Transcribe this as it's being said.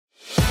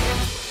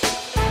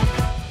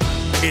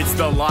It's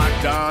the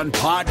Locked On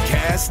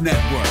Podcast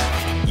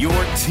Network, your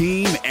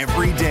team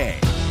every day.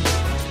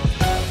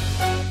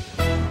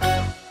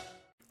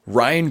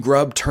 Ryan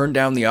Grubb turned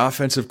down the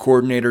offensive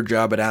coordinator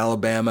job at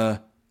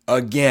Alabama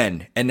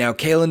again, and now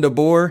Kalen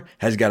DeBoer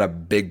has got a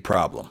big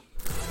problem.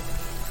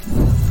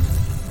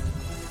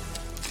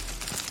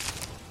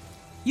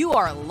 You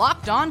are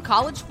Locked On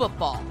College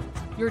Football,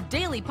 your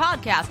daily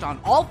podcast on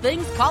all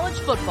things college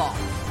football.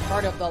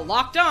 Part of the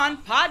Locked On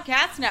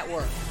Podcast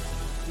Network,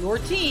 your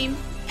team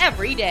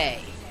every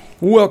day.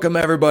 Welcome,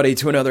 everybody,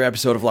 to another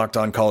episode of Locked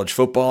On College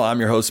Football. I'm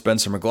your host,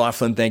 Spencer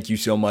McLaughlin. Thank you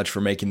so much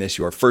for making this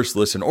your first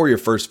listen or your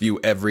first view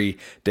every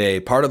day.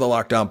 Part of the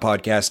Locked On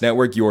Podcast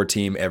Network, your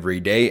team every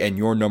day, and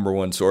your number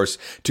one source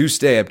to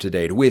stay up to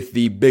date with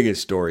the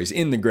biggest stories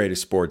in the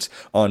greatest sports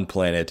on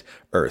planet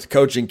Earth.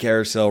 Coaching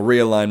carousel,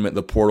 realignment,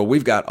 the portal,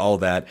 we've got all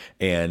that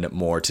and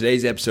more.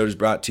 Today's episode is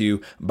brought to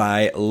you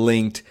by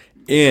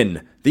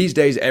LinkedIn. These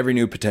days, every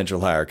new potential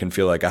hire can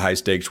feel like a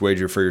high-stakes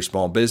wager for your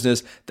small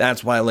business.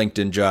 That's why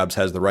LinkedIn Jobs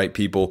has the right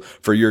people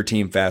for your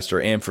team faster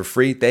and for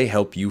free. They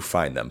help you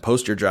find them.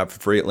 Post your job for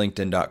free at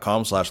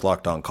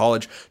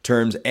linkedin.com/lockedoncollege.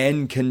 Terms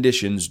and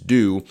conditions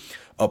do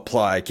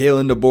apply.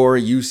 Kalen DeBoer,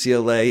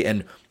 UCLA,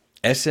 and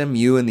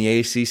SMU and the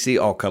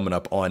ACC all coming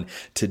up on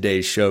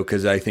today's show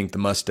because I think the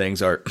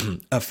Mustangs are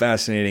a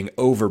fascinating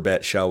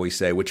overbet, shall we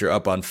say, which are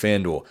up on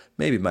FanDuel.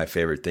 Maybe my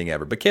favorite thing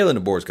ever, but Kalen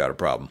DeBoer's got a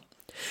problem.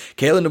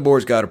 Kalen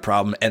DeBoer's got a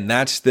problem, and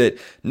that's that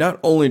not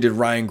only did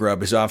Ryan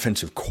Grubb, his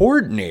offensive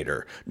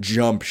coordinator,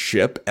 jump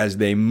ship as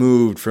they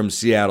moved from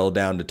Seattle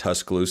down to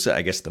Tuscaloosa.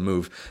 I guess the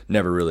move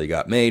never really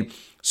got made.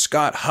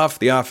 Scott Huff,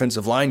 the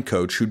offensive line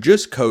coach, who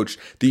just coached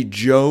the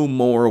Joe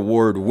Moore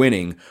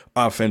Award-winning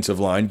offensive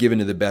line, given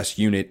to the best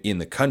unit in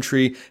the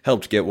country,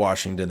 helped get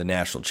Washington the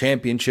national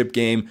championship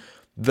game.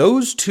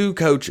 Those two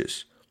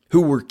coaches,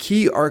 who were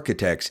key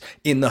architects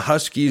in the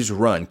Huskies'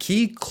 run,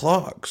 key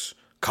cogs,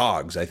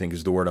 I think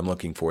is the word I'm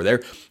looking for there,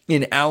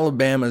 in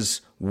Alabama's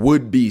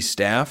would-be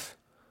staff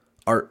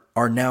are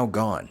now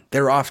gone.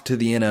 They're off to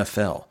the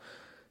NFL.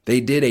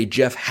 They did a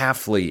Jeff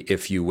Hafley,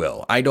 if you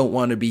will. I don't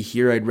want to be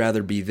here, I'd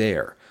rather be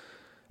there.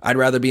 I'd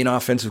rather be an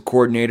offensive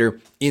coordinator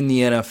in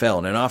the NFL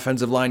and an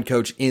offensive line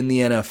coach in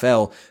the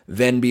NFL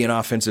than be an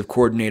offensive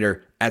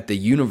coordinator at the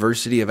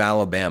University of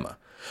Alabama.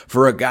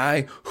 For a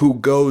guy who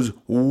goes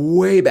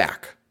way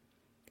back,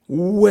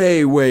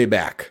 way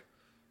back,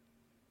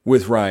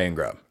 with Ryan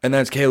Grubb, and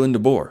that's Kalen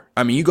DeBoer.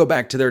 I mean, you go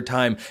back to their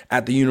time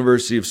at the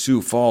University of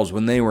Sioux Falls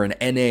when they were an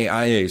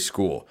NAIA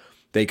school.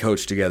 They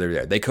coached together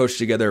there. They coached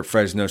together at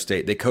Fresno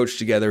State. They coached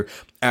together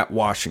at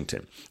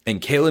Washington. And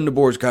Kalen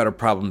DeBoer's got a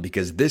problem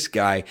because this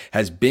guy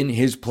has been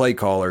his play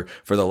caller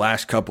for the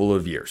last couple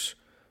of years.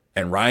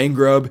 And Ryan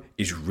Grubb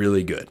is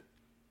really good.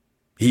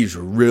 He's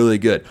really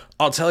good.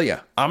 I'll tell you,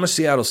 I'm a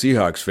Seattle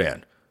Seahawks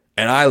fan,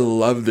 and I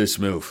love this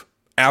move.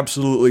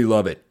 Absolutely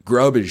love it.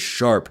 Grubb is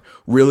sharp,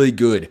 really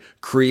good,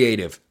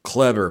 creative,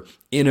 clever,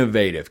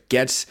 innovative,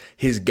 gets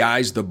his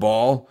guys the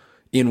ball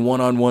in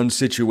one-on-one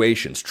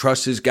situations,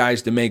 trusts his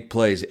guys to make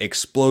plays,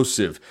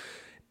 explosive.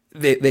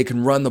 They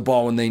can run the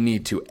ball when they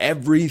need to.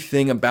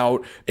 Everything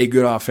about a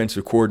good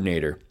offensive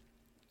coordinator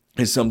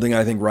is something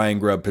I think Ryan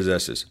Grubb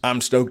possesses.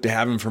 I'm stoked to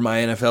have him for my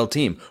NFL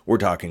team. We're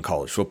talking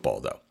college football,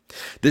 though.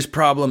 This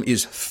problem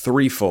is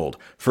threefold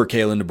for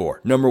Kalen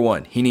DeBoer. Number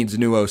one, he needs a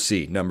new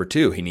OC. Number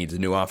two, he needs a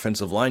new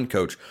offensive line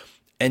coach.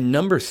 And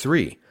number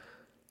three,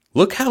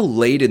 look how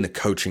late in the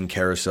coaching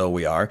carousel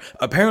we are.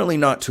 Apparently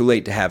not too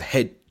late to have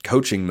head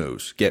coaching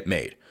moves get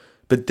made.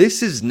 But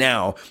this is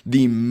now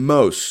the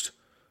most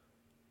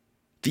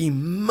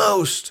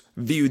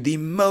viewed, the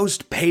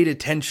most paid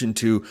attention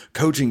to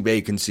coaching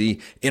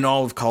vacancy in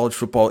all of college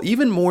football,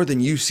 even more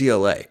than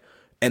UCLA.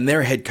 And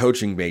their head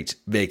coaching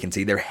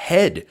vacancy,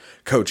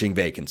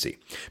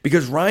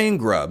 because Ryan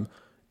Grubb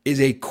is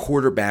a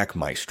quarterback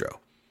maestro.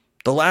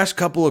 The last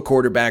couple of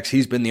quarterbacks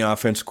he's been the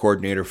offensive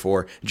coordinator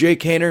for. Jake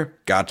Haener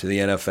got to the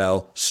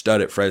NFL, stud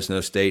at Fresno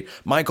State.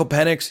 Michael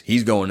Penix,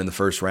 he's going in the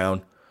first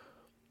round.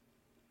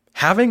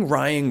 Having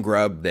Ryan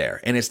Grubb there,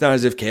 and it's not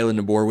as if Kalen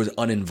DeBoer was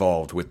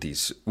uninvolved with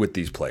these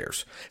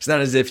players. It's not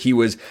as if he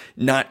was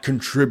not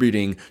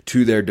contributing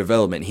to their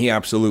development. He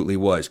absolutely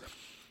was.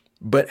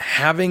 But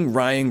having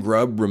Ryan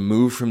Grubb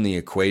removed from the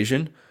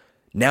equation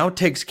now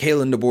takes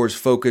Kalen DeBoer's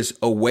focus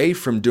away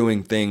from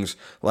doing things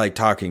like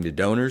talking to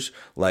donors,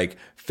 like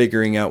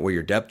figuring out what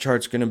your depth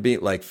chart's going to be,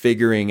 like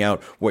figuring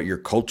out what your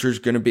culture's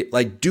going to be,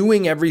 like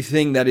doing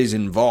everything that is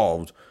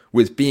involved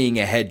with being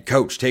a head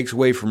coach takes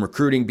away from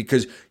recruiting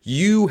because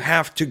you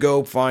have to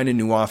go find a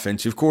new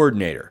offensive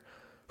coordinator.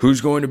 Who's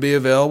going to be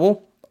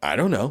available? I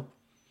don't know.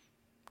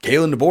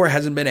 Kalen DeBoer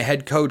hasn't been a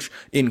head coach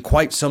in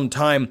quite some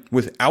time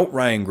without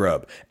Ryan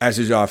Grubb as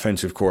his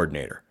offensive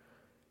coordinator.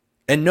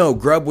 And no,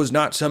 Grubb was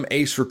not some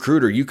ace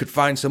recruiter. You could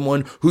find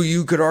someone who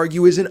you could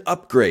argue is an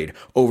upgrade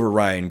over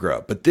Ryan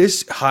Grubb. But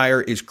this hire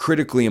is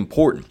critically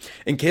important.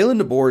 And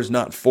Kalen DeBoer is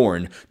not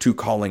foreign to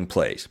calling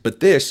plays.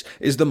 But this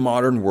is the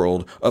modern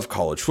world of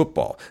college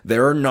football.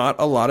 There are not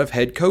a lot of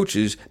head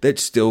coaches that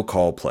still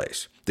call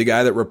plays. The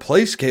guy that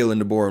replaced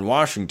Kalen DeBoer in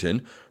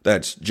Washington,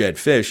 that's Jed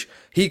Fish,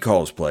 he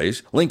calls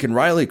plays. Lincoln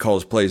Riley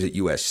calls plays at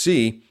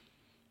USC.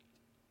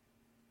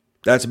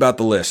 That's about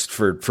the list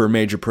for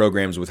major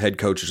programs with head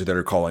coaches that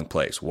are calling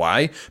plays.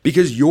 Why?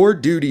 Because your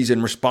duties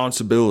and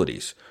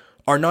responsibilities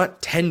are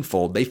not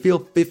tenfold. They feel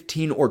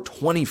 15 or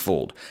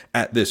 20-fold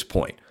at this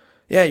point.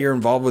 Yeah, you're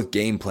involved with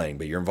game planning,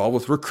 but you're involved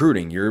with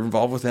recruiting. You're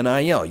involved with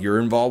NIL. You're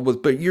involved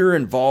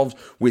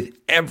with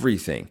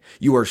everything.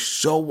 You are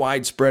so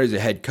widespread as a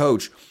head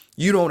coach,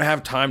 you don't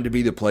have time to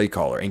be the play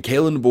caller. And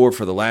Kalen DeBoer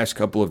for the last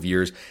couple of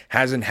years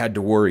hasn't had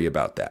to worry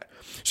about that.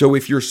 So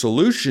if your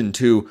solution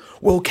to,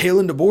 well,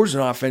 Kalen DeBoer's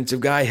an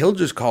offensive guy, he'll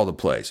just call the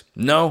plays.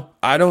 No,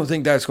 I don't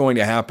think that's going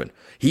to happen.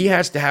 He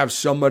has to have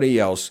somebody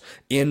else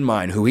in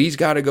mind who he's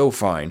got to go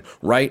find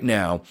right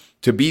now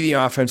to be the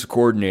offensive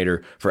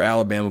coordinator for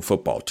Alabama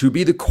football, to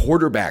be the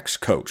quarterback's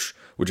coach,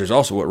 which is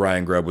also what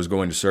Ryan Grubb was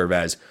going to serve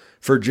as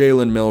for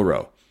Jalen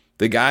Milroe,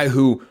 the guy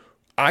who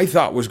I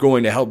thought was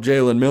going to help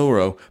Jalen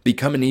Milroe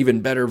become an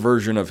even better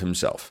version of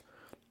himself.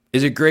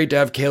 Is it great to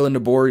have Kalen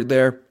DeBoer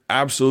there?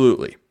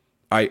 Absolutely.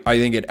 I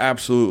think it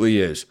absolutely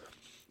is.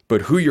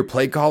 But who your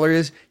play caller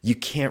is, you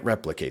can't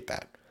replicate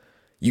that.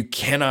 You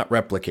cannot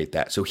replicate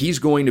that. So he's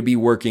going to be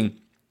working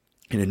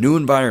in a new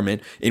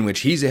environment in which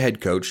he's a head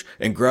coach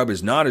and Grubb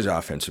is not his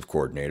offensive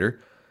coordinator.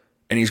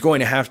 And he's going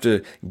to have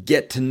to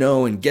get to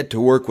know and get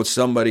to work with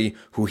somebody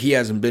who he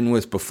hasn't been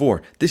with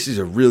before. This is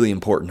a really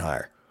important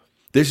hire.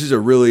 This is a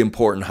really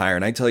important hire.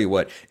 And I tell you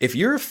what, if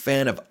you're a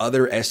fan of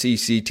other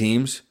SEC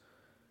teams,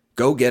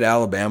 go get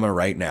Alabama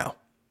right now.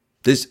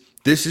 This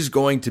is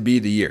going to be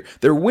the year.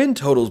 Their win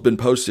total's been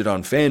posted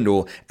on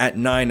FanDuel at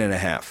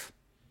 9.5.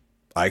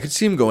 I could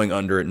see them going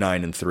under at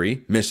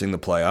 9-3, missing the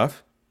playoff.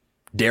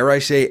 Dare I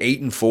say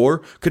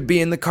 8-4 could be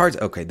in the cards.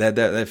 Okay,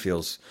 that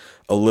feels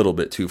a little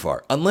bit too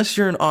far. Unless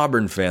you're an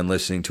Auburn fan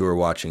listening to or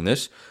watching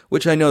this,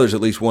 which I know there's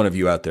at least one of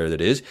you out there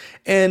that is.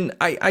 And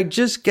I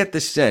just get the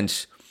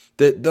sense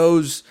that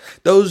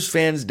those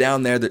fans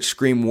down there that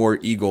scream War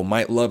Eagle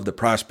might love the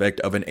prospect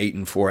of an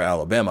 8-4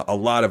 Alabama. A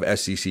lot of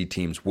SEC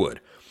teams would.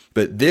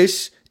 But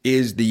this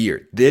is the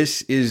year.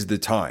 This is the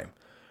time.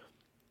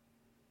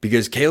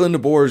 Because Kalen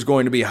DeBoer is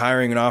going to be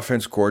hiring an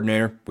offense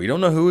coordinator. We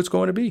don't know who it's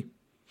going to be.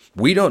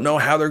 We don't know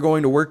how they're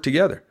going to work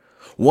together.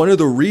 One of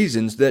the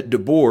reasons that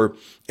DeBoer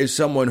is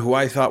someone who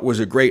I thought was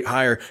a great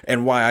hire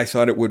and why I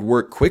thought it would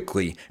work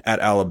quickly at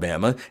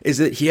Alabama is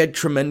that he had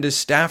tremendous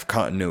staff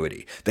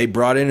continuity. They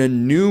brought in a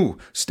new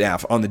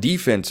staff on the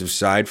defensive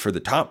side for the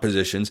top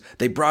positions.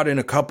 They brought in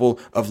a couple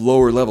of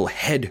lower level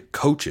head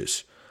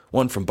coaches.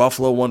 One from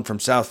Buffalo, one from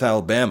South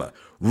Alabama.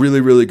 Really,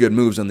 really good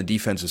moves on the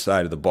defensive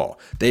side of the ball.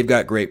 They've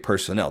got great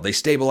personnel. They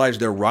stabilized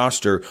their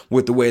roster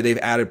with the way they've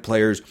added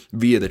players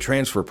via the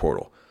transfer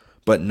portal.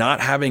 But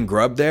not having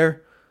Grubb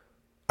there,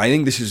 I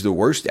think this is the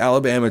worst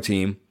Alabama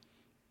team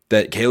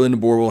that Kalen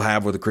DeBoer will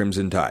have with the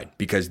Crimson Tide,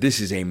 because this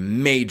is a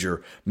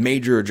major,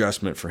 major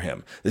adjustment for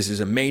him. This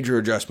is a major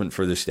adjustment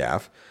for the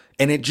staff,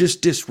 and it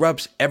just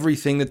disrupts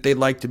everything that they'd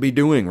like to be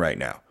doing right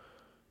now,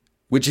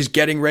 which is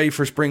getting ready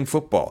for spring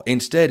football.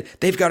 Instead,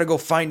 they've got to go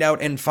find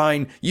out and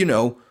find,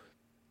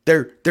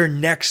 their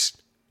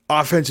next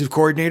offensive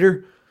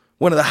coordinator,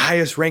 one of the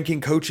highest ranking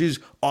coaches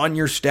on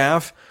your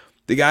staff,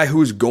 the guy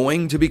who is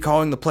going to be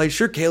calling the play.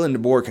 Sure, Kalen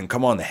DeBoer can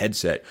come on the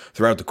headset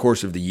throughout the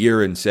course of the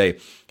year and say,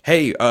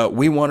 hey,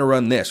 we want to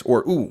run this,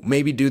 or, ooh,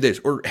 maybe do this,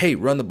 or, hey,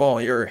 run the ball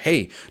here, or,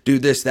 hey, do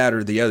this, that,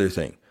 or the other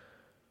thing.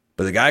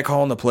 But the guy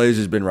calling the plays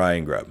has been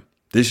Ryan Grubb.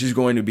 This is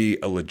going to be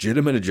a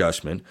legitimate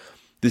adjustment.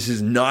 This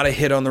is not a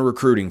hit on the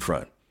recruiting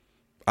front.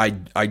 I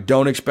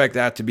don't expect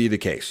that to be the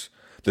case.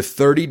 The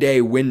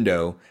 30-day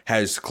window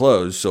has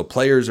closed, so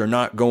players are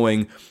not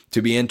going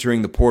to be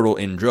entering the portal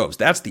in droves.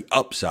 That's the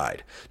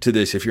upside to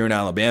this if you're an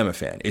Alabama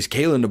fan, is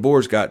Kalen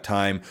DeBoer's got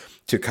time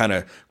to kind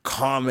of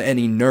calm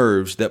any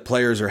nerves that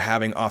players are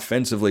having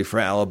offensively for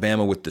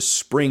Alabama with the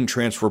spring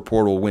transfer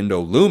portal window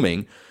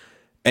looming,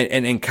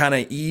 and kind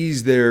of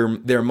ease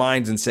their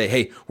minds and say,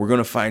 hey, we're going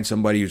to find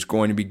somebody who's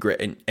going to be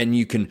great. And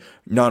you can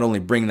not only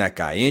bring that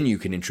guy in, you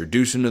can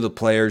introduce him to the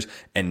players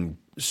and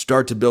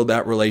start to build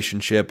that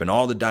relationship and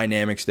all the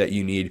dynamics that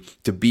you need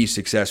to be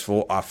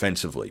successful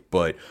offensively.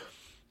 But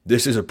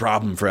this is a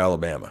problem for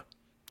Alabama.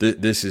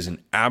 This is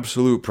an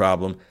absolute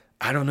problem.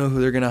 I don't know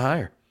who they're going to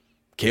hire.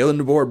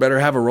 Kalen DeBoer better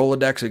have a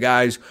Rolodex of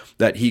guys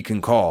that he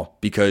can call,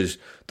 because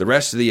the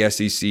rest of the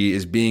SEC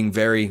is being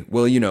very,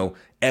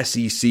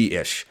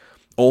 SEC-ish.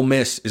 Ole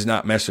Miss is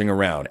not messing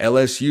around.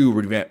 LSU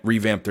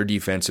revamped their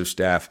defensive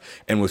staff,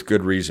 and with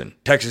good reason.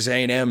 Texas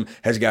A&M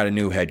has got a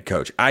new head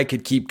coach. I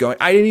could keep going.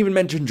 I didn't even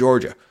mention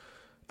Georgia.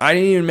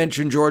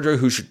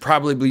 Who should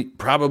probably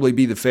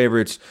be the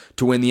favorites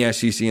to win the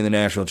SEC and the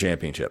national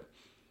championship.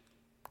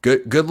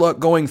 Good luck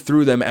going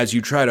through them as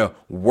you try to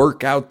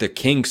work out the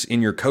kinks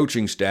in your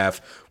coaching staff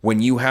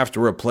when you have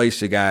to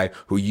replace a guy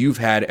who you've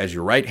had as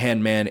your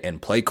right-hand man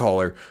and play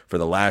caller for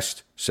the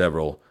last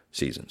several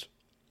seasons.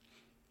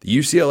 The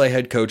UCLA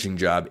head coaching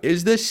job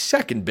is the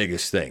second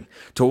biggest thing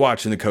to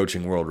watch in the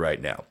coaching world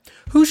right now.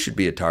 Who should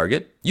be a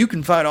target? You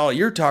can find all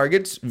your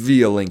targets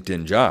via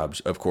LinkedIn Jobs,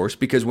 of course,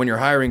 because when you're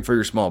hiring for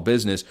your small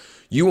business,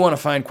 you want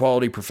to find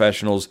quality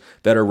professionals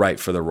that are right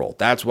for the role.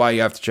 That's why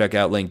you have to check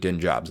out LinkedIn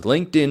Jobs.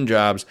 LinkedIn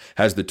Jobs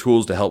has the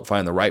tools to help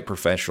find the right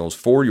professionals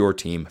for your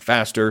team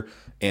faster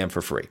and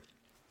for free.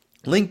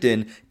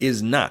 LinkedIn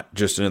is not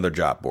just another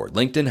job board.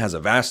 LinkedIn has a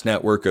vast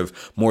network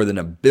of more than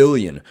 1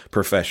 billion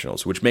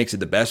professionals, which makes it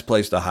the best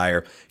place to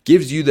hire,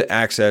 gives you the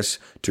access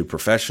to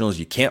professionals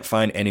you can't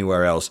find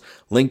anywhere else.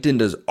 LinkedIn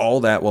does all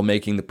that while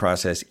making the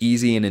process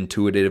easy and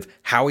intuitive.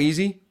 How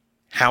easy?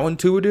 How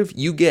intuitive?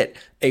 You get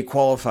a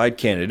qualified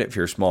candidate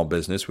for your small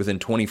business within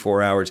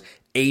 24 hours,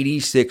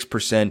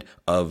 86%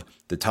 of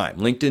the time.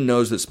 LinkedIn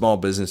knows that small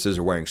businesses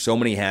are wearing so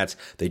many hats,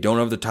 they don't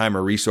have the time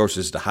or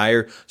resources to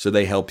hire, so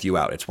they help you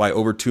out. It's why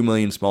over 2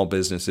 million small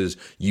businesses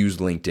use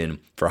LinkedIn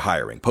for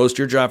hiring. Post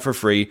your job for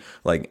free,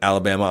 like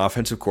Alabama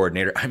offensive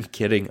coordinator. I'm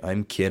kidding.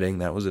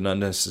 That was an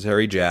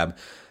unnecessary jab.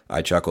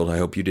 I chuckled. I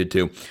hope you did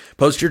too.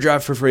 Post your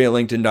job for free at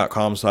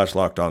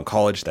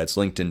linkedin.com/lockedoncollege. That's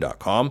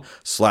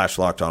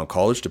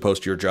linkedin.com/lockedoncollege to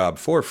post your job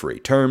for free.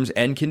 Terms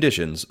and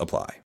conditions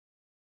apply.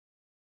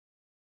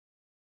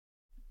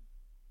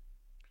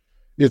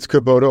 It's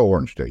Kubota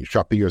Orange Day.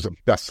 Shop the year's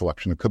best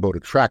selection of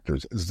Kubota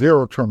tractors,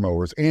 zero-turn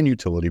mowers, and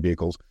utility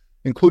vehicles,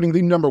 including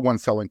the #1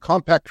 selling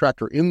compact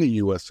tractor in the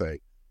USA.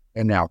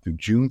 And now through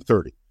June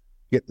 30,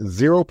 get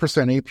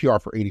 0% APR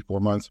for 84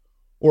 months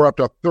or up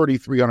to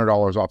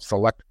 $3,300 off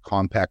select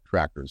compact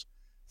tractors.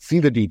 See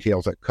the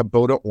details at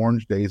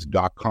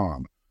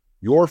KubotaOrangeDays.com.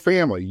 Your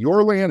family,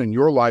 your land, and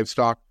your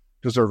livestock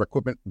deserve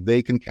equipment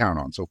they can count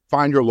on. So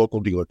find your local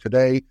dealer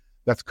today.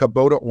 That's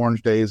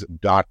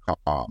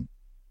KubotaOrangeDays.com.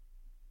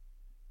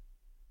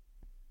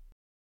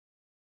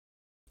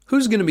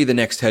 Who's going to be the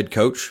next head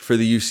coach for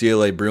the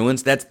UCLA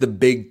Bruins? That's the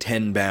Big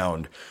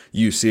Ten-bound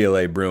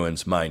UCLA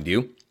Bruins, mind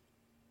you.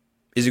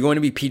 Is it going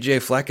to be PJ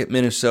Fleck at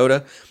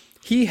Minnesota?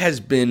 He has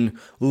been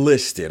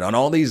listed on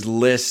all these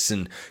lists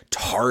and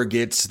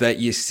targets that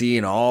you see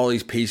in all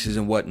these pieces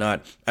and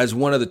whatnot as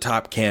one of the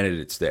top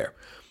candidates there.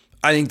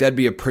 I think that'd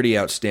be a pretty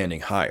outstanding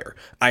hire.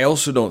 I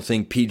also don't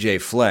think PJ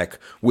Fleck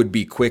would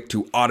be quick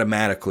to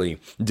automatically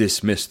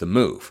dismiss the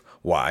move.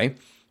 Why?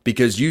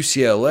 Because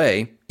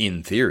UCLA,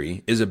 in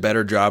theory, is a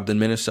better job than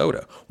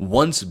Minnesota.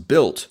 Once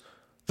built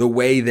the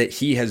way that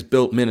he has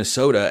built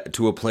Minnesota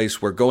to a place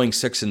where going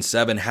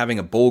 6-7, having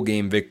a bowl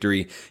game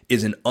victory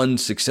is an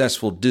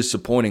unsuccessful,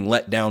 disappointing,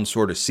 letdown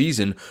sort of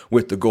season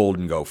with the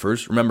Golden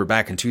Gophers. Remember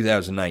back in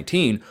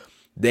 2019,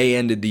 they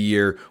ended the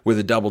year with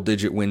a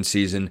double-digit win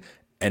season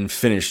and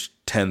finished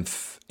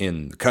 10th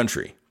in the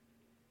country.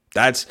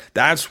 That's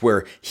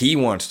where he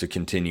wants to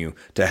continue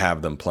to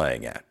have them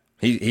playing at.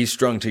 He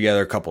strung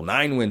together a couple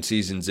 9-win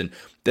seasons, and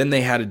then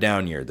they had a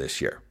down year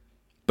this year.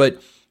 But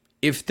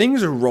if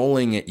things are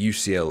rolling at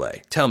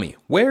UCLA, tell me,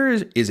 where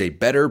is a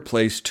better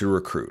place to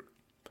recruit?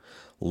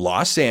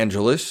 Los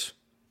Angeles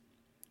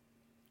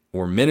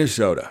or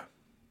Minnesota?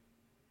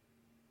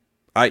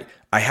 I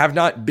have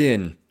not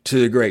been to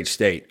the great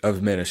state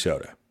of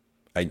Minnesota.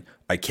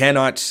 I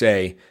cannot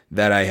say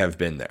that I have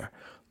been there.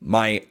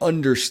 My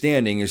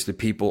understanding is the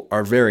people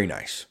are very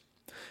nice,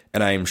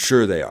 and I am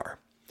sure they are.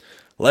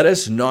 Let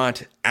us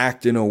not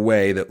act in a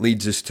way that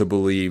leads us to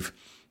believe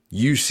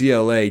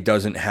UCLA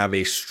doesn't have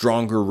a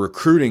stronger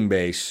recruiting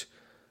base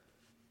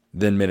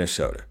than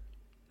Minnesota.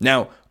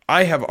 Now,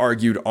 I have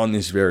argued on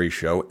this very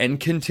show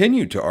and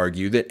continue to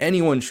argue that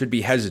anyone should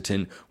be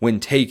hesitant when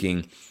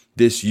taking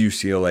this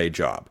UCLA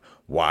job.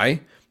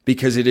 Why?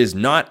 Because it is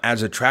not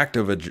as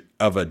attractive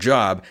of a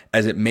job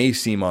as it may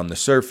seem on the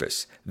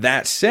surface.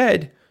 That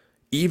said,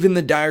 even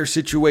the dire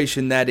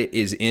situation that it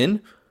is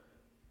in,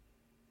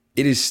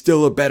 it is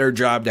still a better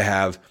job to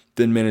have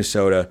than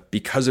Minnesota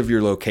because of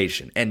your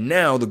location. And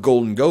now the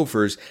Golden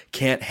Gophers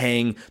can't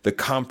hang the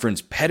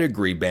conference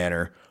pedigree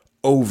banner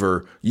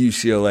over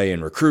UCLA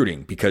in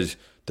recruiting because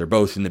they're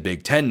both in the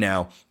Big Ten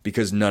now,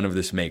 because none of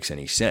this makes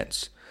any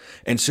sense.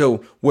 And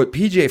so what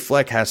PJ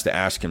Fleck has to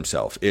ask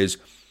himself is,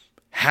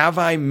 have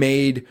I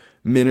made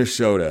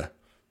Minnesota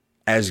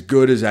as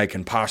good as I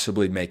can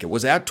possibly make it?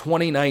 Was that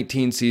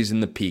 2019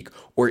 season the peak,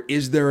 or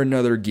is there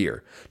another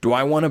gear? Do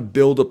I want to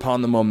build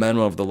upon the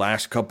momentum of the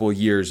last couple of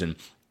years and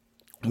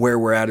where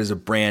we're at as a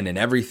brand and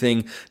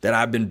everything that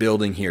I've been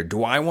building here?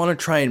 Do I want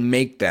to try and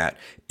make that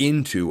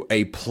into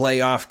a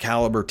playoff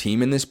caliber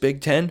team in this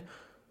Big Ten?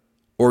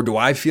 Or do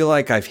I feel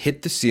like I've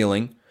hit the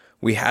ceiling?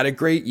 We had a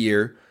great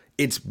year.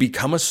 It's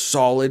become a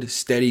solid,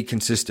 steady,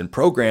 consistent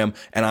program,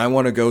 and I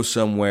want to go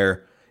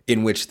somewhere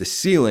in which the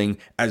ceiling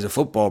as a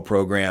football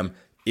program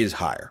is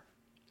higher.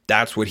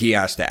 That's what he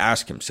has to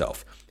ask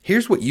himself.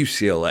 Here's what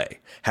UCLA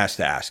has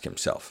to ask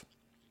themselves,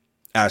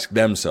 as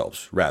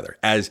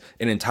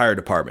an entire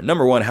department.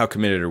 Number one, how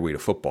committed are we to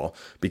football?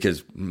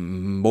 Because,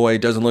 boy,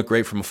 it doesn't look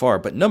great from afar.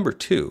 But number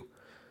two,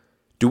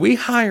 do we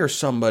hire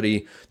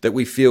somebody that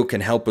we feel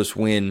can help us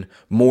win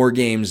more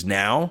games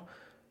now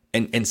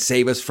and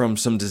save us from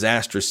some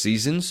disastrous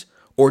seasons?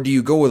 Or do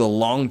you go with a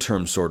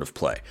long-term sort of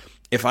play?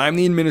 if I'm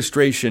the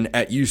administration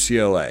at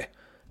UCLA,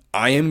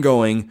 I am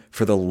going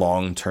for the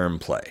long-term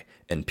play.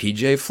 And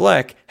PJ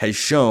Fleck has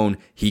shown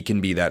he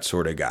can be that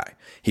sort of guy.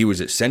 He was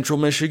at Central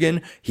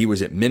Michigan. He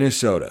was at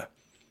Minnesota.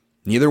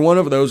 Neither one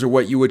of those are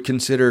what you would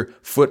consider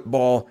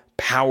football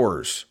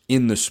powers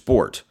in the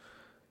sport.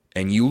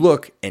 And you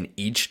look, and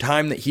each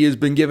time that he has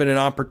been given an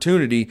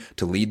opportunity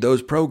to lead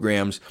those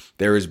programs,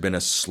 there has been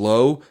a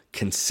slow,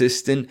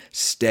 consistent,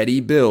 steady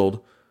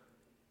build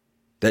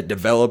that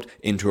developed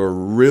into a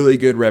really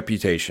good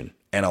reputation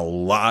and a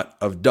lot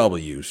of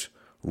W's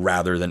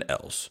rather than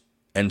L's.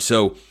 And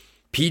so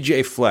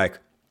PJ Fleck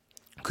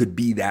could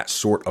be that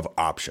sort of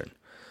option.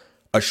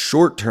 A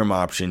short-term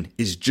option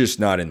is just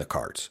not in the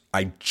cards.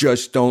 I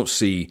just don't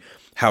see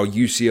how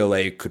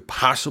UCLA could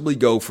possibly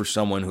go for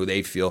someone who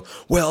they feel,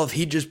 well, if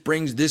he just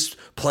brings this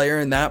player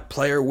and that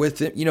player with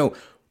him.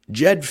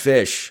 Jedd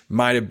Fisch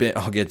might have been,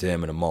 I'll get to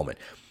him in a moment.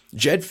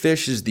 Jedd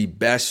Fisch is the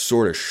best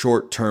sort of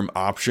short-term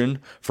option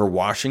for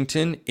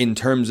Washington in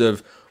terms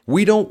of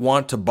we don't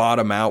want to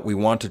bottom out. We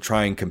want to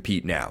try and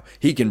compete now.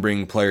 He can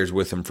bring players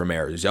with him from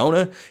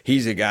Arizona.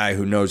 He's a guy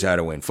who knows how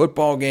to win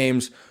football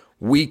games.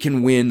 We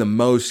can win the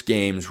most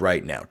games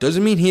right now.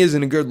 Doesn't mean he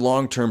isn't a good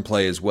long-term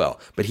play as well,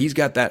 but he's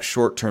got that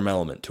short-term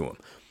element to him.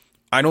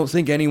 I don't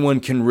think anyone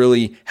can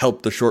really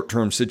help the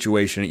short-term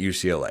situation at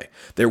UCLA.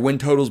 Their win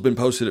total's been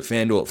posted at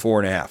FanDuel at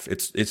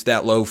 4.5. It's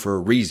that low for a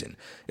reason.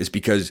 It's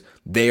because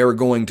they are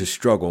going to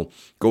struggle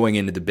going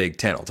into the Big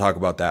Ten. I'll talk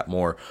about that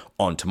more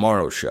on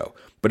tomorrow's show.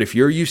 But if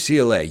you're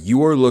UCLA,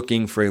 you are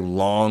looking for a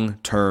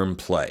long-term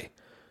play.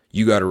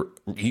 You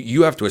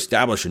have to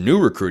establish a new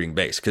recruiting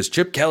base because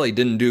Chip Kelly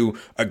didn't do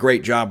a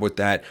great job with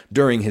that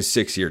during his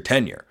 6-year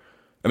tenure.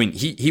 I mean,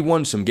 he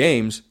won some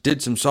games,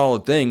 did some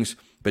solid things,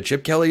 but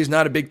Chip Kelly is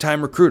not a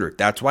big-time recruiter.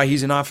 That's why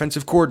he's an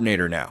offensive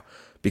coordinator now,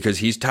 because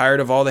he's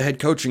tired of all the head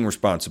coaching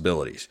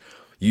responsibilities.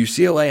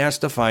 UCLA has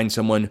to find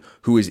someone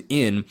who is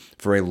in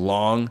for a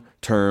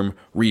long-term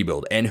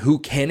rebuild and who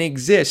can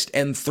exist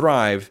and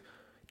thrive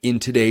in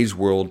today's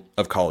world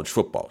of college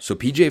football. So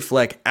PJ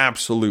Fleck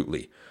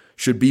absolutely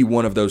should be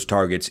one of those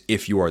targets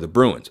if you are the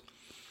Bruins.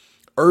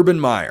 Urban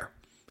Meyer.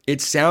 It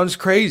sounds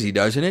crazy,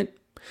 doesn't it?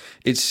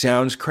 It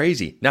sounds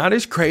crazy. Not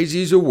as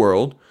crazy as a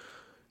world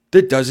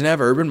that doesn't have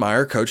Urban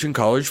Meyer coaching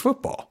college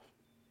football.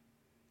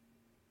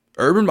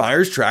 Urban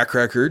Meyer's track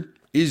record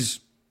is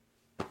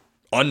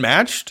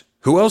unmatched.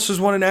 Who else has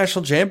won a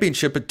national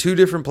championship at 2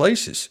 different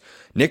places?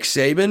 Nick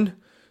Saban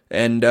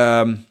and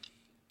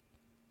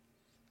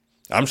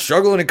I'm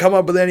struggling to come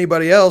up with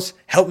anybody else.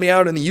 Help me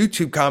out in the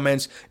YouTube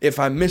comments if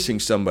I'm missing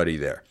somebody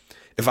there.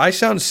 If I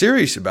sound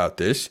serious about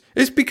this,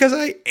 it's because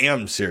I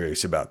am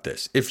serious about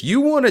this. If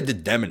you wanted to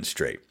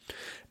demonstrate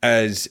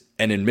as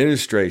an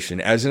administration,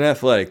 as an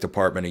athletic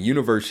department, a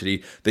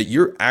university, that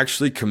you're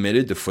actually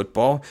committed to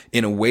football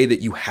in a way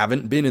that you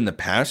haven't been in the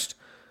past,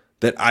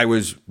 that I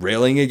was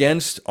railing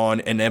against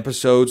on an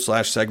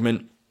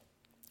episode/segment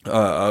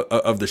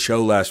of the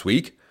show last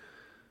week,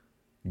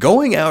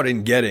 going out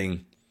and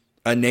getting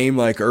a name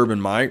like Urban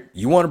Meyer,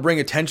 you want to bring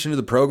attention to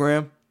the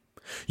program?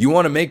 You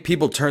want to make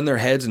people turn their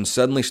heads and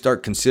suddenly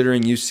start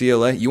considering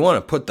UCLA? You want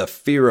to put the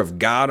fear of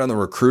God on the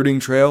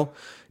recruiting trail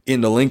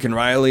into Lincoln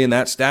Riley and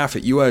that staff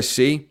at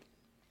USC?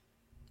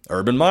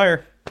 Urban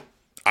Meyer.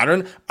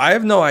 I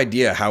have no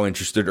idea how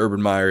interested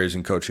Urban Meyer is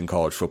in coaching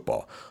college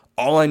football.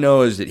 All I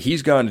know is that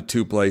he's gone to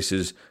 2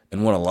 places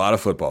and won a lot of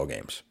football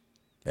games.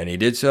 And he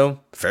did so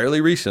fairly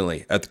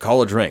recently at the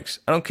college ranks.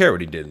 I don't care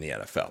what he did in the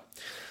NFL.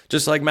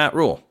 Just like Matt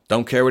Rule.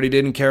 Don't care what he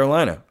did in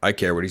Carolina. I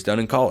care what he's done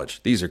in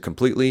college. These are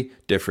completely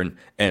different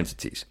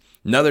entities.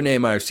 Another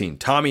name I've seen,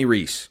 Tommy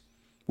Rees,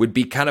 would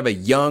be kind of a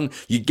young,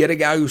 you get a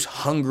guy who's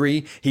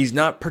hungry. He's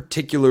not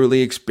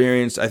particularly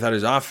experienced. I thought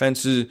his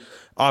offense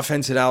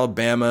at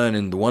Alabama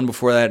and the one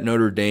before that at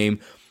Notre Dame,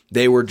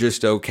 they were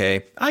just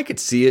okay. I could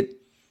see it.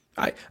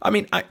 I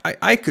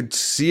could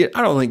see it.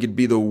 I don't think it'd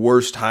be the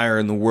worst hire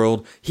in the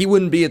world. He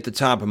wouldn't be at the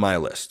top of my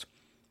list,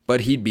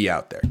 but he'd be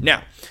out there.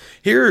 Now,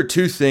 here are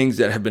 2 things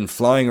that have been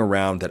flying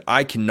around that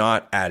I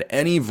cannot add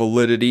any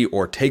validity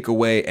or take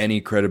away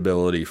any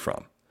credibility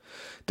from.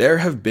 There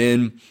have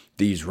been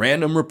these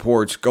random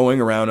reports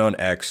going around on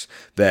X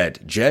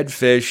that Jedd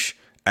Fisch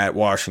at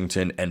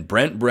Washington and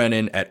Brent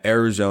Brennan at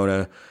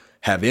Arizona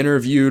have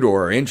interviewed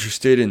or are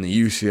interested in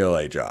the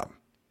UCLA job.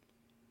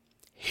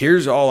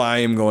 Here's all I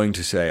am going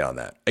to say on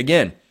that.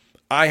 Again,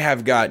 I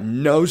have got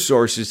no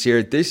sources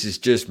here. This is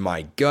just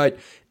my gut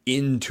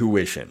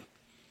intuition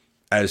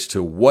as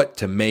to what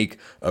to make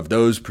of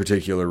those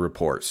particular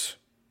reports.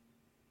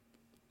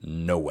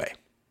 No way.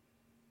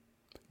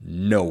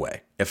 No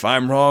way. If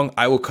I'm wrong,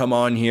 I will come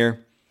on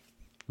here,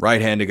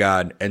 right hand to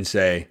God, and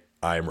say,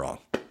 I'm wrong.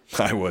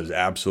 I was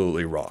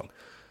absolutely wrong.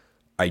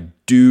 I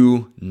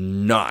do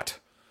not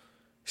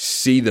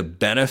see the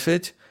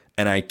benefit,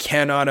 and I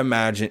cannot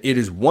imagine. It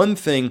is one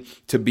thing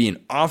to be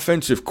an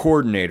offensive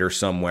coordinator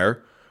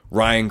somewhere,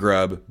 Ryan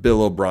Grubb,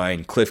 Bill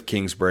O'Brien, Cliff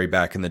Kingsbury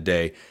back in the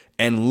day,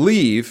 and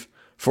leave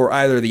for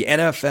either the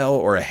NFL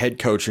or a head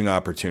coaching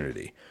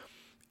opportunity.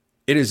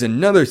 It is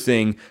another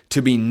thing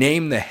to be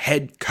named the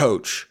head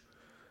coach,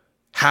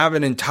 have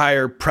an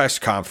entire press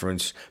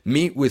conference,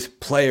 meet with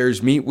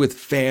players, meet with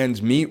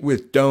fans, meet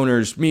with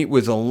donors, meet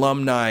with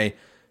alumni,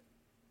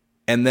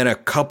 and then a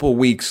couple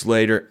weeks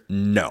later,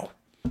 no.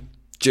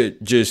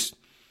 Just,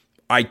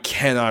 I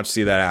cannot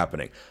see that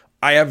happening.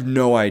 I have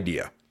no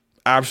idea,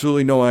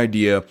 absolutely no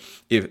idea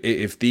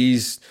if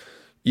these,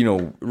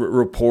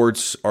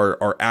 reports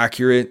are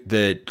accurate,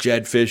 that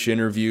Jed Fish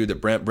interview, that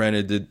Brent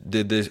Brennan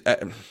did this.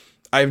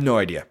 I have no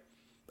idea.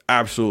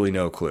 Absolutely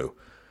no clue.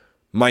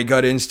 My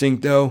gut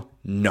instinct, though,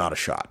 not a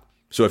shot.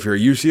 So if you're a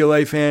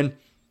UCLA fan,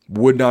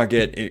 would not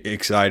get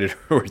excited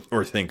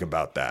or think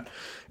about that.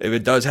 If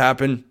it does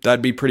happen,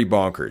 that'd be pretty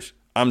bonkers.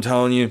 I'm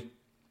telling you,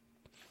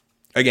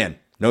 again,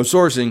 no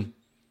sourcing,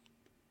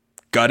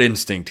 gut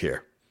instinct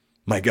here.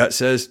 My gut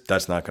says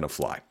that's not going to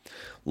fly.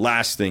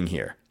 Last thing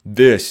here.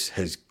 This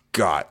has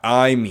got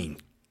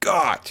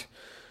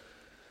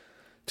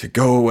to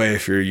go away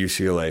if you're a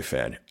UCLA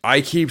fan.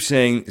 I keep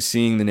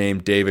seeing the name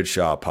David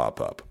Shaw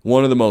pop up.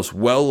 One of the most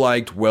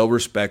well-liked,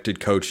 well-respected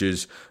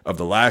coaches of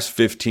the last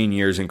 15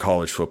 years in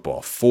college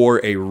football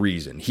for a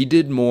reason. He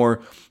did more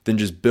than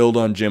just build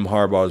on Jim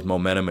Harbaugh's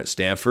momentum at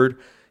Stanford.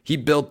 He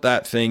built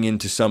that thing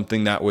into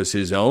something that was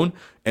his own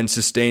and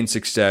sustained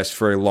success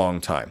for a long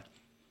time.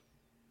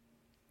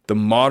 The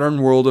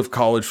modern world of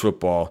college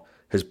football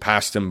has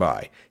passed him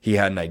by. He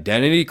had an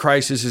identity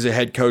crisis as a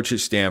head coach at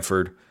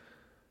Stanford.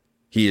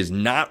 He is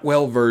not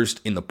well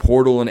versed in the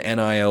portal and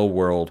NIL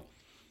world.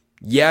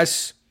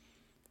 Yes,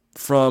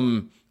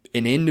 from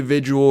an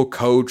individual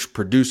coach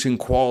producing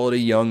quality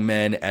young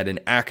men at an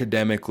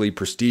academically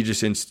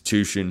prestigious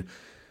institution,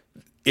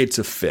 it's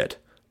a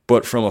fit.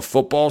 But from a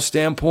football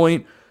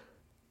standpoint,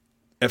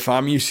 if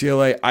I'm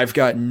UCLA, I've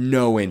got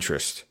no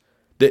interest.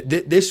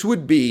 This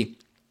would be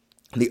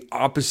the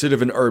opposite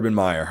of an Urban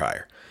Meyer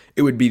hire.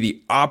 It would be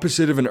the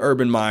opposite of an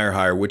Urban Meyer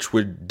hire, which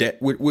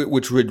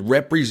would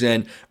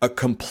represent a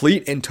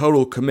complete and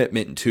total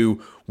commitment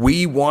to,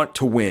 we want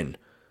to win.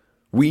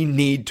 We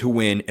need to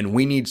win, and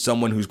we need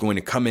someone who's going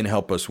to come in and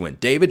help us win.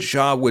 David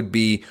Shaw would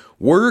be,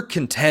 we're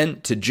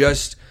content to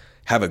just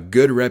have a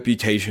good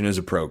reputation as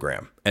a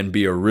program and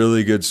be a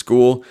really good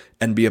school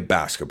and be a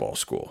basketball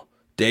school.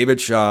 David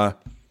Shaw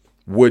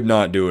would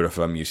not do it if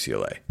I'm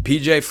UCLA.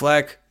 PJ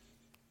Fleck,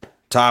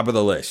 top of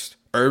the list.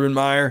 Urban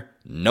Meyer,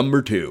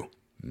 number 2.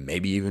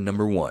 Maybe even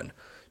number 1.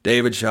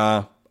 David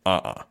Shaw,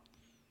 And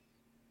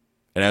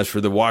as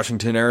for the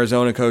Washington,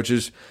 Arizona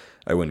coaches,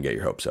 I wouldn't get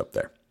your hopes up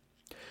there.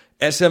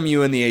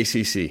 SMU and the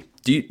ACC.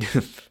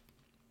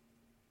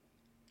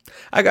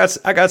 I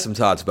got some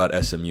thoughts about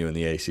SMU and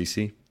the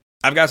ACC.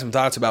 I've got some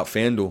thoughts about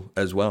FanDuel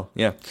as well.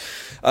 Yeah.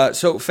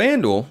 So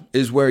FanDuel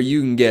is where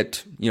you can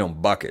get,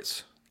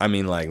 buckets. I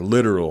mean, like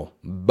literal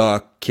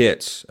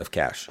buckets of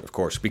cash, of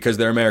course, because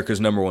they're America's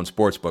 #1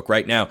 sports book.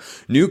 Right now,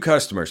 new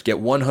customers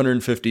get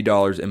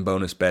 $150 in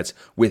bonus bets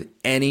with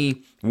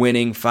any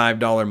winning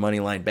 $5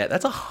 moneyline bet.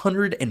 That's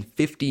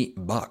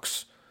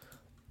 $150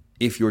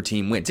 if your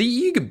team wins. So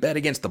you can bet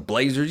against the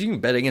Blazers, you can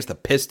bet against the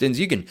Pistons,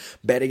 you can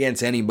bet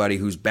against anybody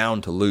who's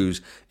bound to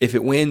lose. If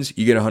it wins,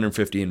 you get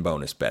 $150 in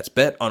bonus bets.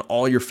 Bet on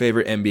all your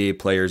favorite NBA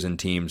players and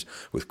teams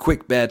with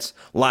quick bets,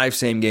 live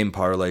same-game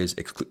parlays,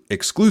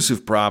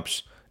 exclusive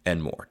props,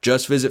 and more.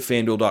 Just visit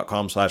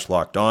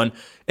FanDuel.com/lockedon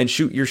and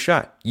shoot your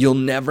shot. You'll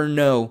never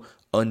know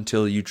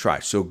until you try.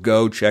 So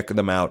go check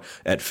them out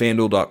at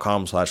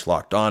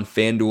FanDuel.com/lockedon.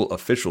 FanDuel,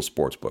 official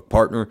sportsbook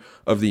partner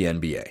of the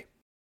NBA.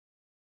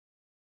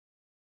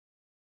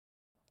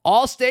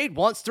 Allstate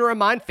wants to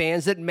remind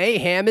fans that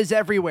mayhem is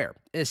everywhere,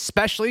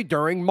 especially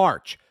during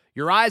March.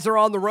 Your eyes are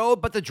on the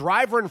road, but the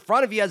driver in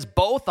front of you has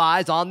both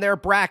eyes on their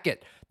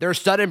bracket. Their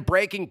sudden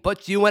braking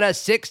puts you in a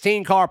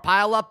 16-car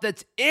pileup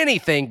that's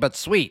anything but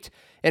sweet.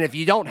 And if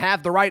you don't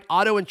have the right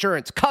auto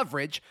insurance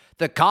coverage,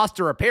 the cost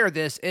to repair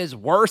this is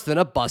worse than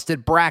a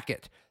busted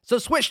bracket. So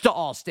switch to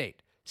Allstate.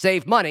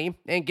 Save money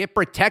and get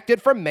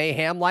protected from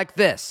mayhem like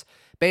this.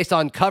 Based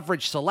on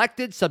coverage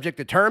selected, subject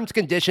to terms,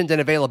 conditions, and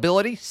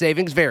availability,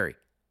 savings vary.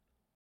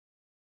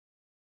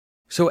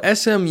 So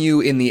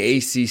SMU in the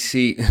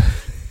ACC,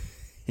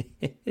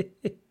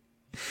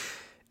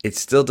 it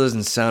still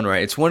doesn't sound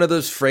right. It's one of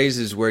those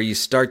phrases where you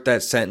start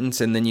that sentence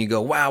and then you go,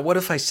 wow, what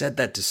if I said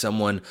that to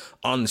someone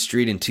on the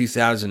street in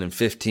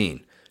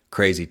 2015?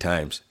 Crazy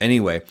times.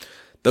 Anyway,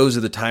 those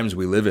are the times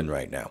we live in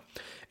right now.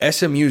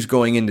 SMU's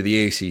going into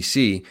the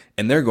ACC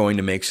and they're going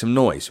to make some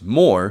noise,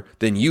 more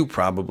than you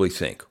probably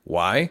think.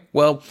 Why?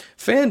 Well,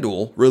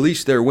 FanDuel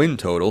released their win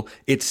total.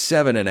 It's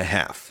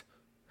 7.5.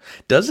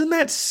 Doesn't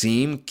that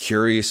seem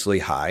curiously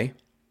high?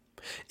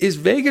 Is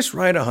Vegas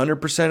right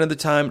 100% of the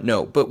time?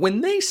 No, but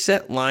when they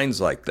set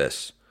lines like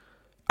this,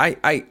 I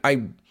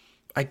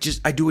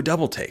do a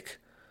double take.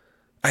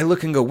 I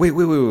look and go, wait.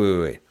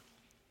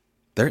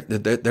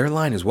 Their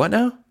line is what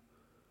now?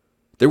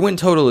 Their win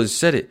total is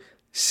set,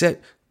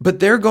 but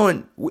they're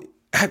going.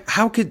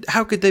 How could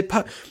they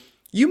pop?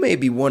 You may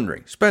be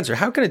wondering, Spencer,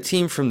 how can a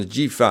team from the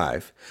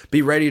G5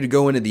 be ready to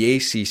go into the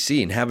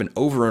ACC and have an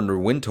over-under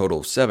win total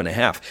of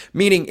 7.5?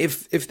 Meaning,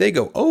 if they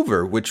go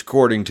over, which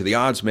according to the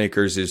odds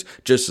makers is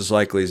just as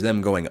likely as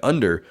them going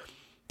under,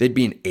 they'd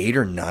be an 8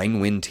 or 9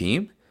 win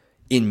team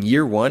in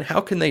year one?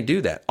 How can they do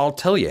that? I'll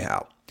tell you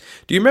how.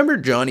 Do you remember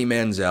Johnny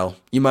Manziel?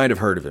 You might have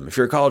heard of him. If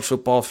you're a college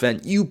football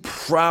fan, you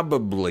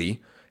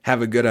probably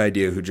have a good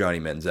idea who Johnny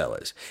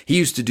Manziel is. He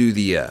used to do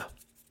he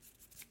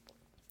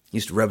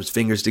used to rub his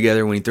fingers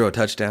together when he'd throw a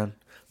touchdown.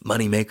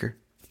 Money maker.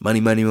 Money,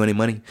 money, money,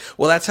 money.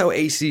 Well, that's how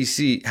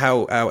SMU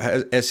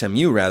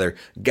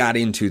got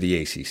into the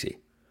ACC.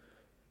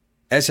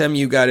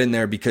 SMU got in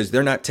there because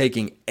they're not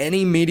taking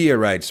any media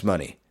rights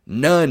money.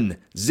 None.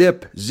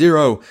 Zip.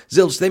 Zero.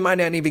 Zilch. They might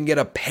not even get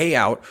a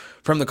payout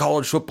from the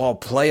college football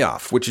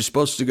playoff, which is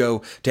supposed to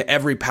go to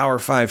every Power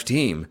 5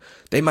 team.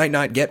 They might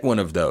not get one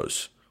of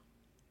those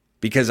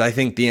because I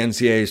think the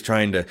NCAA is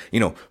trying to,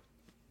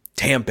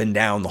 tamping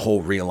down the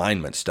whole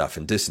realignment stuff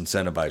and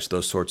disincentivize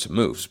those sorts of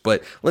moves.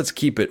 But let's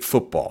keep it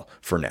football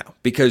for now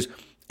because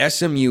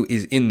SMU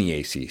is in the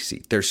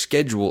ACC. Their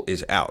schedule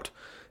is out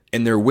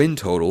and their win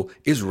total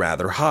is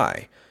rather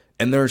high.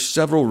 And there are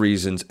several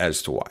reasons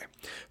as to why.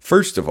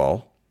 First of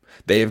all,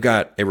 they have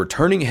got a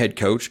returning head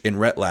coach in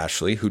Rhett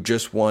Lashley, who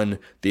just won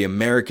the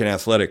American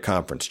Athletic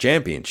Conference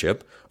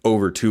Championship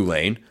over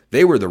Tulane.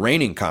 They were the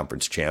reigning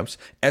conference champs.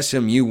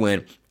 SMU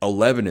went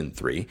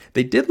 11-3.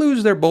 They did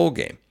lose their bowl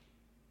game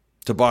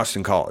to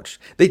Boston College.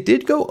 They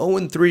did go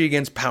 0-3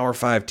 against Power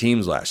 5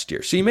 teams last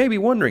year. So you may be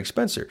wondering,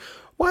 Spencer,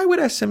 why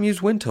would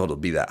SMU's win total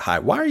be that high?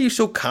 Why are you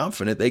so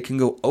confident they can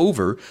go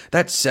over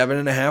that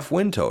 7.5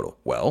 win total?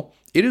 Well,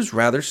 it is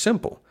rather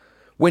simple.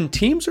 When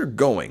teams are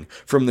going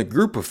from the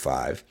group of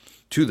 5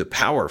 to the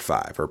Power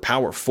 5 or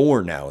Power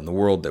 4 now in the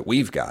world that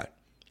we've got,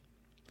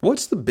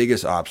 what's the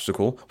biggest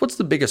obstacle? What's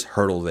the biggest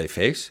hurdle they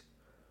face?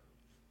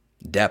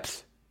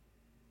 Depth.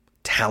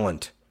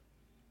 Talent.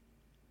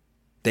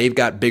 They've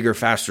got bigger,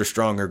 faster,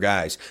 stronger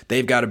guys.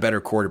 They've got a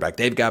better quarterback.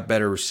 They've got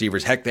better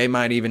receivers. Heck, they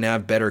might even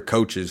have better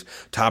coaches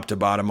top to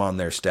bottom on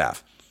their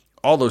staff.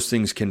 All those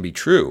things can be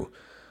true.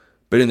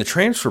 But in the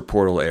transfer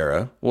portal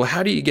era, well,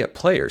 how do you get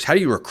players? How do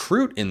you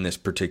recruit in this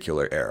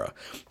particular era?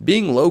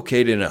 Being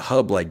located in a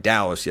hub like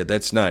Dallas, yeah,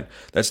 that's not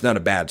a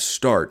bad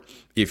start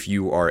if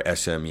you are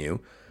SMU.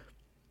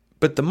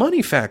 But the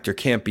money factor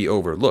can't be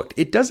overlooked.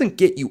 It doesn't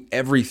get you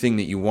everything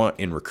that you want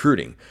in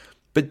recruiting.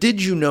 But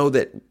did you know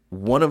that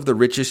one of the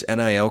richest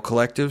NIL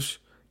collectives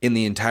in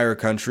the entire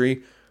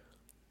country,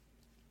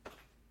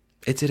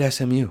 it's at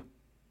SMU?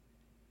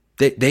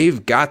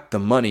 They've got the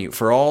money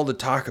for all the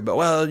talk about,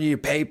 well, you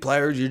pay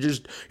players,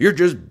 you're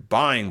just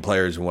buying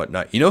players and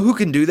whatnot. You know who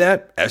can do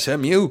that?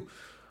 SMU.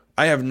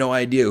 I have no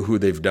idea who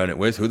they've done it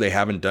with, who they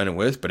haven't done it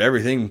with, but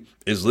everything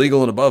is legal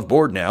and above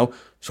board now.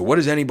 So what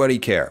does anybody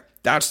care?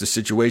 That's the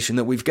situation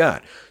that we've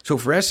got. So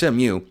for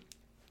SMU,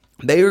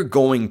 they are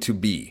going to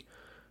be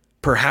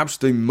perhaps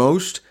the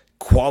most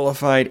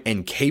qualified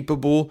and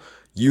capable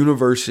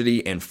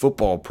university and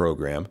football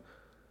program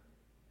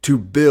to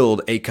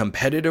build a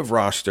competitive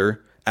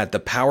roster at the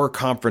power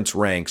conference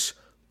ranks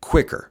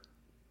quicker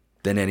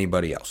than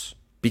anybody else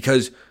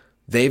because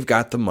they've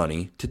got the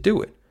money to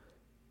do it.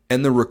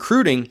 And the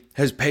recruiting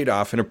has paid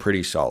off in a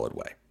pretty solid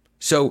way.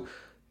 So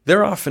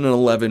they're off in an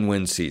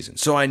 11-win season.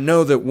 So I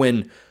know that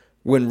when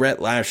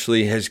Rhett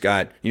Lashley has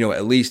got,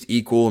 at least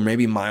equal or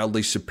maybe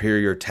mildly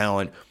superior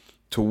talent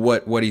to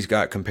what he's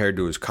got compared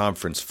to his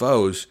conference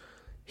foes,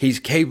 he's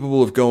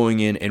capable of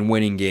going in and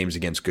winning games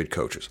against good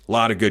coaches. A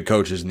lot of good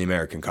coaches in the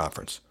American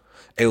Conference.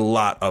 A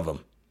lot of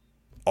them.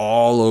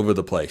 All over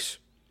the place.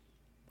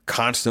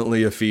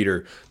 Constantly a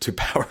feeder to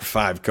Power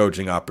 5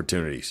 coaching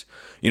opportunities.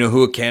 You know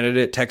who a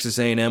candidate Texas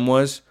A&M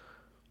was?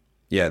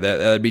 Yeah,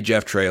 that'd be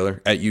Jeff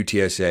Traylor at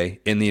UTSA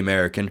in the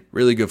American.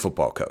 Really good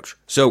football coach.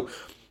 So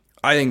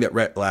I think that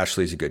Rhett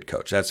Lashley's a good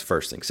coach. That's the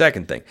first thing.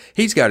 Second thing,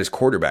 he's got his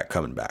quarterback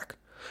coming back.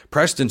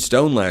 Preston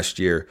Stone last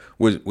year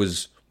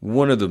was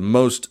one of the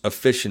most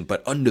efficient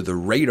but under the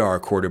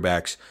radar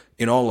quarterbacks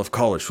in all of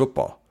college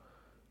football.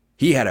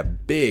 He had a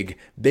big,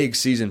 big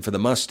season for the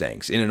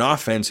Mustangs in an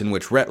offense in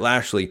which Rhett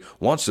Lashley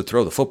wants to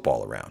throw the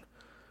football around.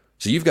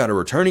 So you've got a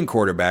returning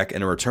quarterback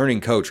and a returning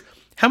coach.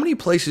 How many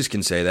places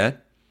can say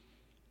that?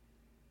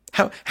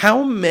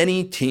 How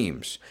many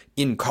teams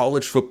in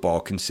college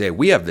football can say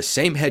we have the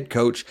same head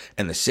coach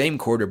and the same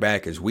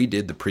quarterback as we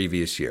did the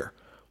previous year?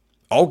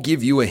 I'll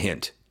give you a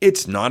hint.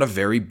 It's not a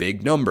very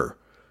big number.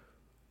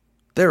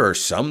 There are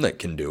some that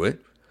can do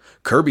it.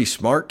 Kirby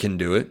Smart can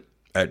do it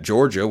at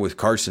Georgia with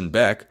Carson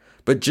Beck.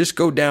 But just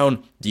go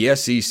down the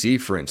SEC,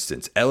 for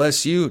instance.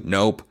 LSU?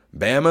 Nope.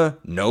 Bama?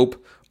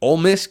 Nope. Ole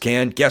Miss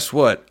can. Guess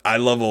what? I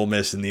love Ole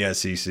Miss in the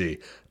SEC.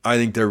 I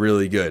think they're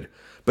really good.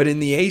 But in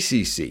the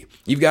ACC,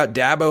 you've got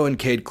Dabo and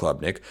Cade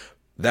Klubnik.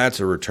 That's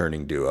a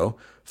returning duo.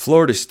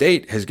 Florida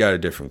State has got a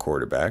different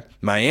quarterback.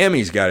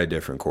 Miami's got a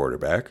different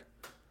quarterback.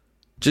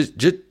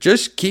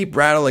 Just keep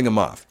rattling them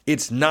off.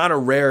 It's not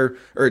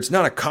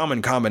a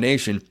common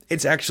combination.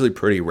 It's actually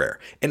pretty rare.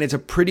 And it's a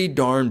pretty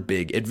darn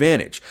big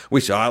advantage.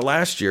 We saw it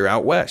last year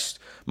out west.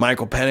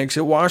 Michael Penix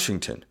at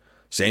Washington.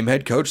 Same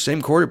head coach,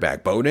 same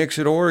quarterback. Bo Nix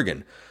at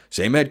Oregon.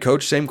 Same head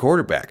coach, same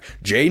quarterback.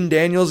 Jaden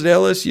Daniels at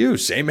LSU.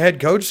 Same head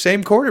coach,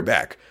 same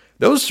quarterback.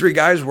 Those three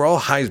guys were all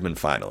Heisman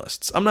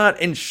finalists. I'm not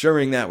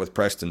ensuring that with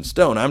Preston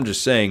Stone. I'm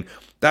just saying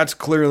that's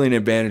clearly an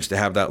advantage to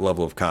have that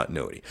level of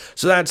continuity.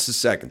 So that's the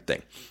second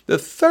thing. The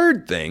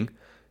third thing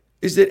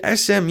is that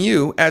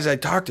SMU, as I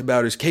talked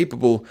about, is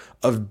capable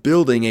of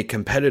building a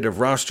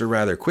competitive roster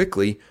rather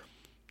quickly.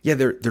 Yeah,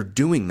 they're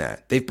doing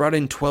that. They've brought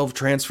in 12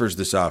 transfers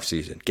this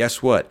offseason.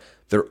 Guess what?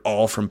 They're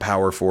all from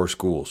Power 4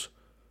 schools.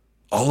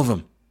 All of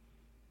them.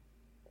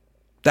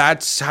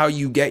 That's how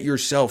you get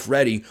yourself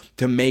ready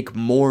to make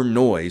more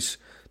noise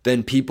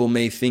than people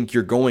may think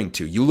you're going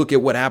to. You look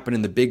at what happened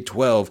in the Big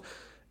 12,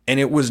 and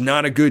it was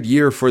not a good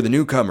year for the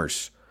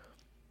newcomers.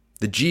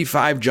 The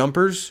G5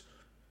 jumpers,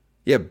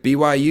 yeah,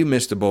 BYU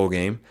missed a bowl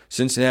game.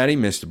 Cincinnati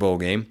missed a bowl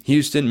game.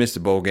 Houston missed a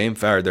bowl game,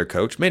 fired their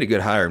coach. Made a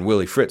good hire in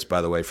Willie Fritz,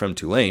 by the way, from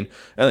Tulane.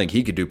 I think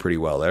he could do pretty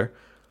well there.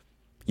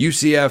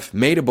 UCF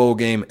made a bowl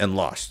game and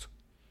lost.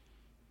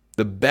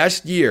 The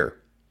best year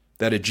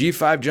that a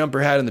G5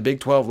 jumper had in the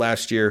Big 12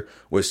 last year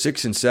was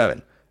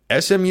 6-7.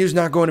 SMU is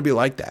not going to be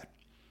like that.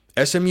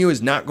 SMU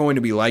is not going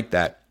to be like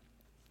that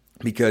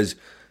because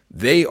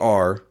they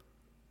are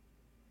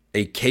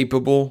a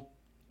capable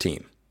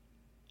team.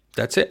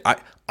 That's it.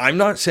 I'm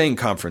not saying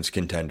conference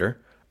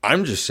contender.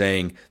 I'm just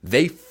saying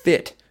they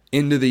fit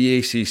into the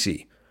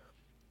ACC.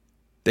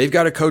 They've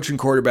got a coach and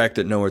quarterback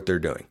that know what they're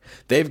doing.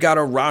 They've got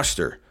a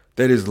roster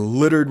that is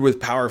littered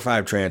with Power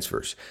 5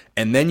 transfers.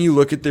 And then you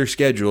look at their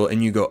schedule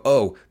and you go,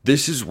 oh,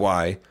 this is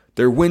why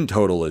their win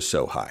total is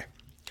so high.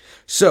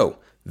 So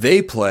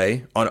they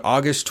play on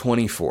August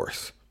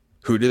 24th.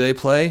 Who do they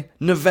play?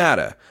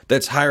 Nevada.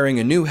 That's hiring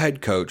a new head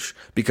coach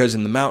because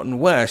in the Mountain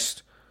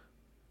West,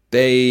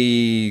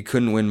 they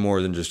couldn't win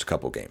more than just a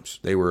couple games.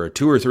 They were a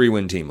 2 or 3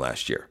 win team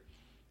last year.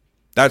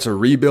 That's a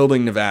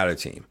rebuilding Nevada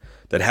team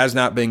that has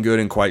not been good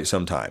in quite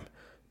some time.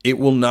 It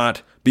will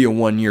not be a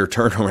 1-year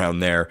turnaround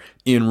there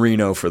in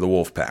Reno for the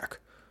Wolfpack.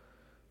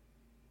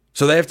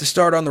 So they have to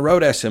start on the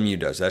road, SMU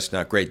does. That's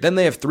not great. Then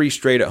they have 3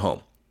 straight at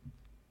home.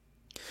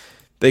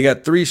 They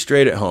got 3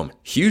 straight at home.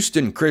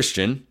 Houston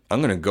Christian, I'm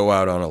going to go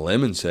out on a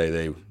limb and say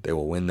they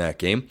will win that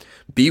game.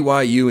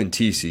 BYU and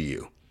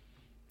TCU.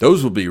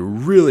 Those will be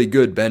really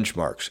good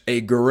benchmarks,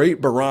 a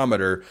great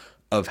barometer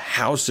of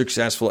how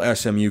successful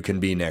SMU can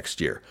be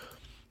next year.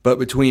 But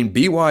between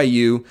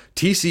BYU,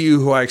 TCU,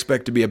 who I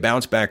expect to be a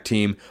bounce-back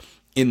team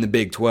in the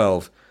Big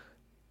 12,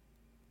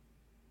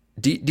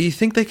 do you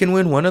think they can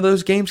win one of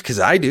those games? Because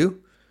I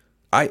do.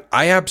 I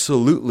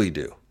absolutely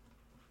do.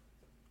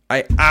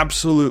 I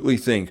absolutely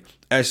think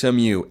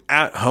SMU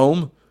at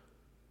home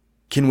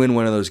can win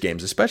one of those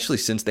games, especially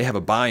since they have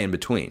a bye in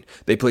between.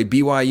 They play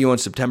BYU on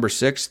September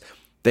 6th.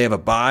 They have a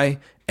bye,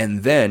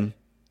 and then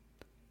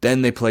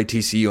they play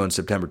TCU on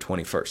September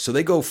 21st. So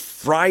they go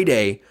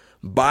Friday,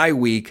 bye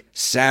week,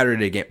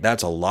 Saturday game.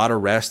 That's a lot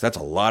of rest. That's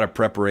a lot of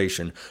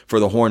preparation for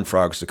the Horned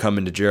Frogs to come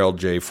into Gerald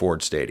J.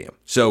 Ford Stadium.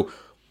 So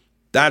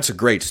that's a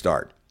great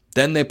start.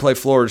 Then they play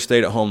Florida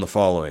State at home the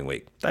following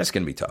week. That's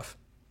going to be tough.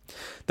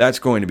 That's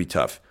going to be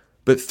tough.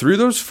 But through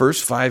those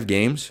first 5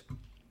 games,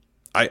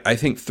 I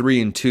think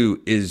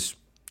 3-2 is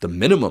the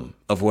minimum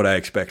of what I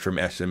expect from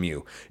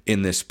SMU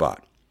in this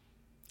spot.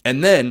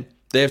 And then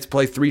they have to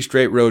play 3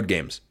 straight road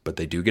games, but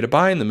they do get a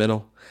bye in the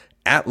middle.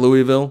 At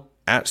Louisville,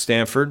 at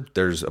Stanford,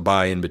 there's a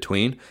bye in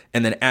between,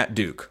 and then at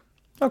Duke.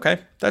 Okay,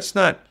 that's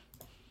not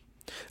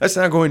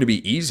going to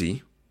be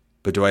easy,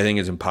 but do I think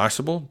it's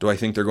impossible? Do I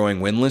think they're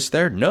going winless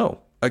there? No.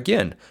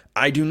 Again,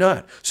 I do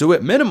not. So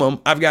at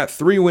minimum, I've got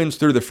 3 wins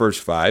through the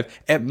first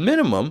 5. At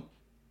minimum,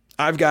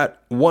 I've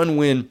got 1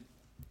 win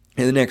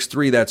in the next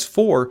 3. That's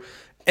 4.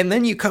 And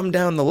then you come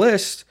down the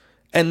list,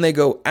 and they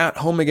go at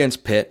home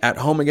against Pitt, at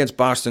home against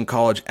Boston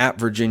College, at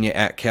Virginia,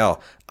 at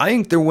Cal. I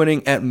think they're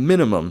winning at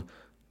minimum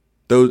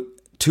those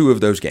 2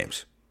 of those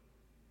games.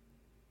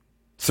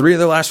 3 of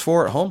the last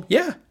 4 at home?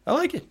 Yeah, I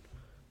like it.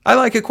 I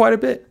like it quite a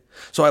bit.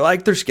 So I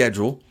like their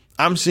schedule.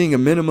 I'm seeing a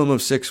minimum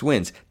of 6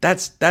 wins.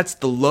 That's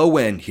the low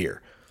end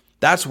here.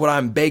 That's what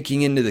I'm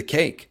baking into the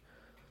cake.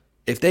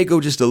 If they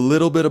go just a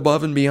little bit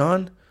above and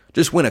beyond,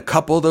 just win a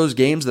couple of those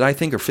games that I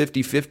think are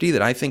 50-50,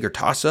 that I think are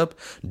toss-up.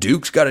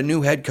 Duke's got a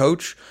new head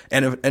coach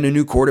and a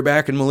new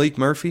quarterback in Malik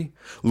Murphy.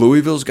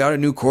 Louisville's got a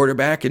new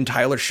quarterback in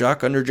Tyler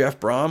Shuck under Jeff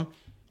Brom.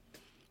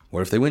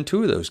 What if they win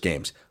 2 of those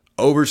games?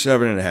 Over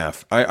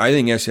 7.5. I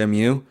think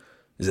SMU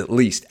is at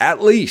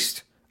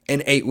least an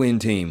 8-win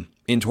team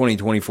in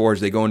 2024 as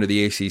they go into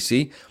the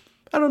ACC.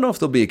 I don't know if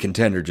they'll be a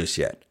contender just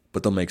yet,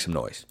 but they'll make some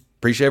noise.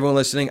 Appreciate everyone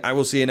listening. I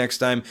will see you next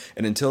time.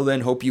 And until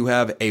then, hope you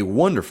have a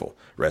wonderful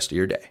rest of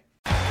your day.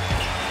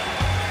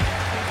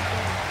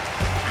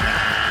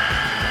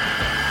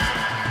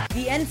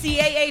 The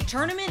NCAA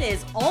tournament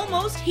is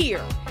almost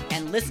here,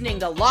 and listening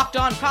to Locked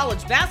On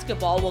College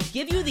Basketball will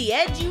give you the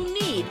edge you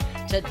need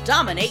to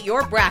dominate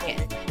your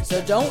bracket.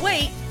 So don't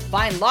wait.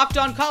 Find Locked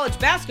On College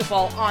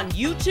Basketball on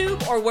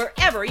YouTube or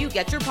wherever you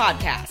get your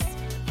podcasts.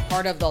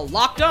 Part of the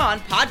Locked On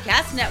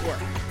Podcast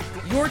Network.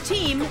 Your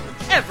team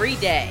every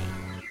day.